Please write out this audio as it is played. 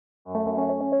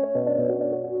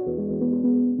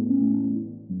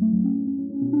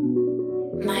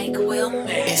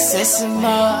It's sesame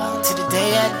more to the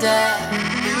day I die.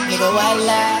 Nigga, why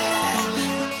lie?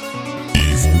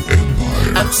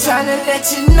 I'm tryna let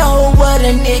you know what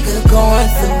a nigga going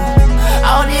through.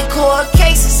 All these court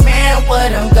cases, man,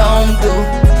 what I'm gon' do.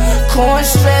 Korn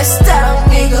stressed out,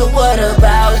 nigga, what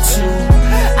about you?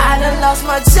 I done lost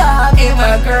my job and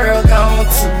my girl gone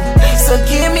too. So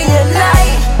give me a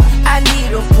light, I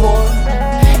need a pour.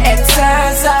 At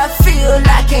times I feel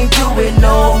I can't do it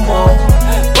no more,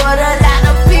 but a lot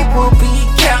of people be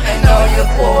counting on your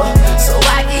boy. So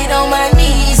I get on my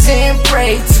knees and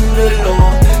pray to the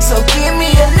Lord. So give me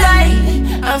a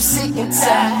light, I'm sick and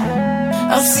tired.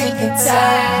 I'm sick and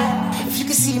tired. If you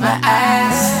can see my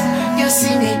eyes, you'll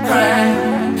see me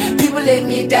crying. People let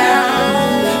me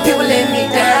down, people let me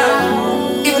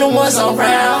down. Even the ones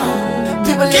around,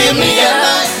 people let me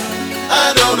down.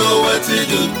 I don't know what to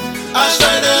do. I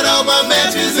straight out all my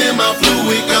matches and my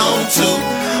fluid gone too.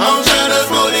 I'm tryna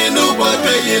smoke that new boy,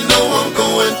 but you know I'm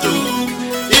going through.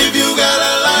 If you got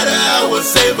a lighter, I would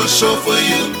save a show for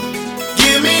you.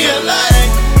 Give me a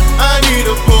light, I need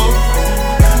a pull.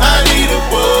 I need a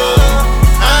pull.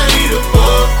 I need a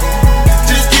pull.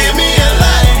 Just give me a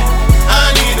light, I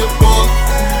need a pull.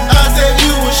 I said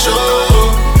you a show.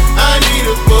 I need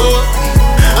a pull.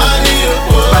 I need a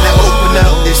pull. When I open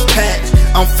up this pack,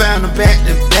 I'm found back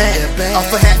to back.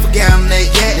 Off a half a gallon of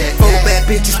yak. 4 bad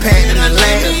bitches packed in the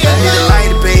lab. Need a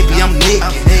lighter, baby, I'm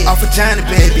nickin'. Off a Johnny,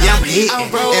 baby, I'm hittin'.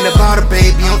 And a bottle,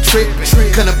 baby, I'm trippin'.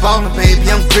 Couldn't ball baby,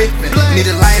 I'm grippin'. Need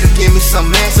a lighter, give me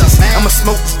some matches. I'ma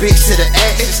smoke this bitch to the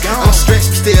ashes. I'm stressed,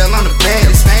 but still on the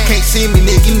baddest. Can't see me,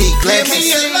 nigga, need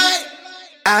glasses.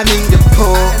 I need a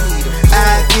pull.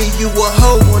 I give you a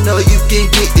hoe, no, you can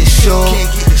get this short.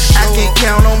 I can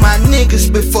count on my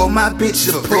niggas before my bitch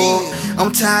a pull.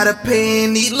 I'm tired of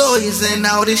paying these lawyers and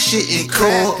all this shit in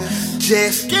court.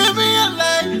 Just give me a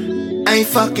light. Ain't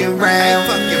fucking round.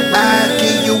 I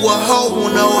give you a hoe,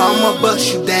 no, I'ma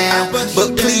bust you down.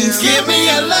 But please give me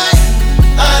a light.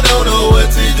 I don't know what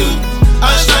to do.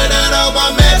 I straight out all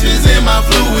my matches and my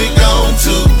fluid gone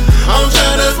too. I'm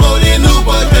tryna smoke that new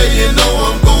boy, but you know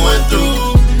I'm going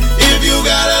through. If you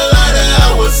got a lighter,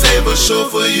 I would save a show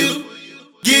for you.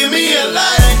 Give me a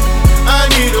light, I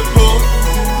need a pull.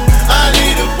 I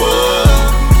need a pull.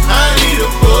 I need a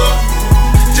pull.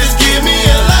 Just give me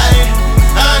a light,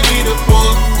 I need a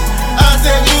pull. I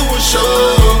said you were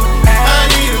sure. I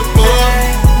need a pull.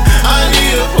 I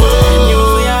need a pull.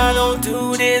 Usually I don't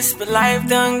do this, but life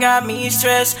done got me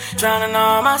stressed. Drowning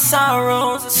all my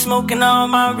sorrows and smoking all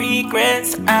my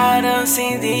regrets. I done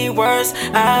seen the worst,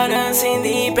 I done seen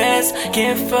the best.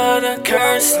 Gift for the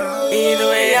curse, either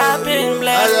way I've been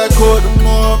blessed. I got caught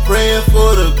tomorrow praying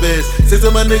for the best. Since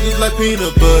my niggas like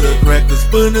peanut butter crackers,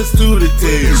 putting us to the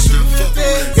test.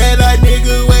 Yeah, like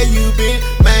nigga, where you been?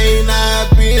 Man, I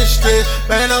been stressed.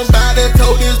 Man, I'm about to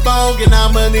tote this bong and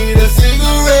I'ma need a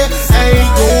cigarette. I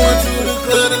ain't going to the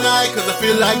club tonight cause I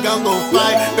feel like I'm gon'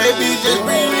 fight. Baby, just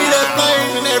bring me that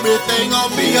flame and everything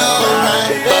gon' be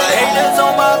alright. But haters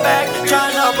on my back,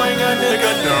 tryna bring a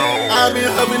nigga down. I've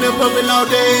been huffing and puffing all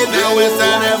day, now it's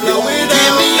time to blow it out.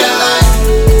 Give me a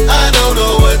light, I don't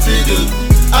know what to do.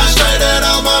 I straight out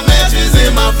all my matches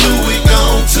and my fluid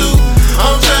gone too.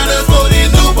 I'm tryna smoke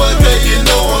this new boy, cause you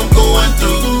know I'm going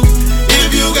through.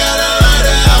 If you got a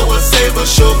lighter, I would save a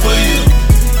show for you.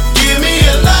 Give me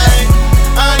a light,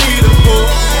 I need a pull.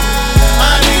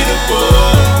 I need a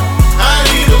pull. I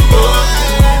need a pull.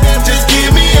 Just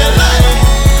give me a light,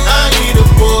 I need a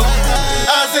pull.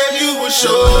 I said you were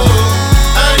sure.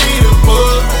 I need a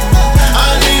pull. I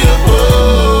need a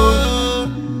pull.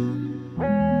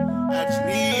 I just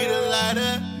need a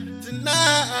lighter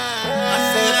tonight. I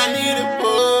said I need a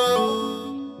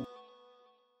pull.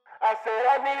 I said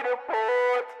I need a pull.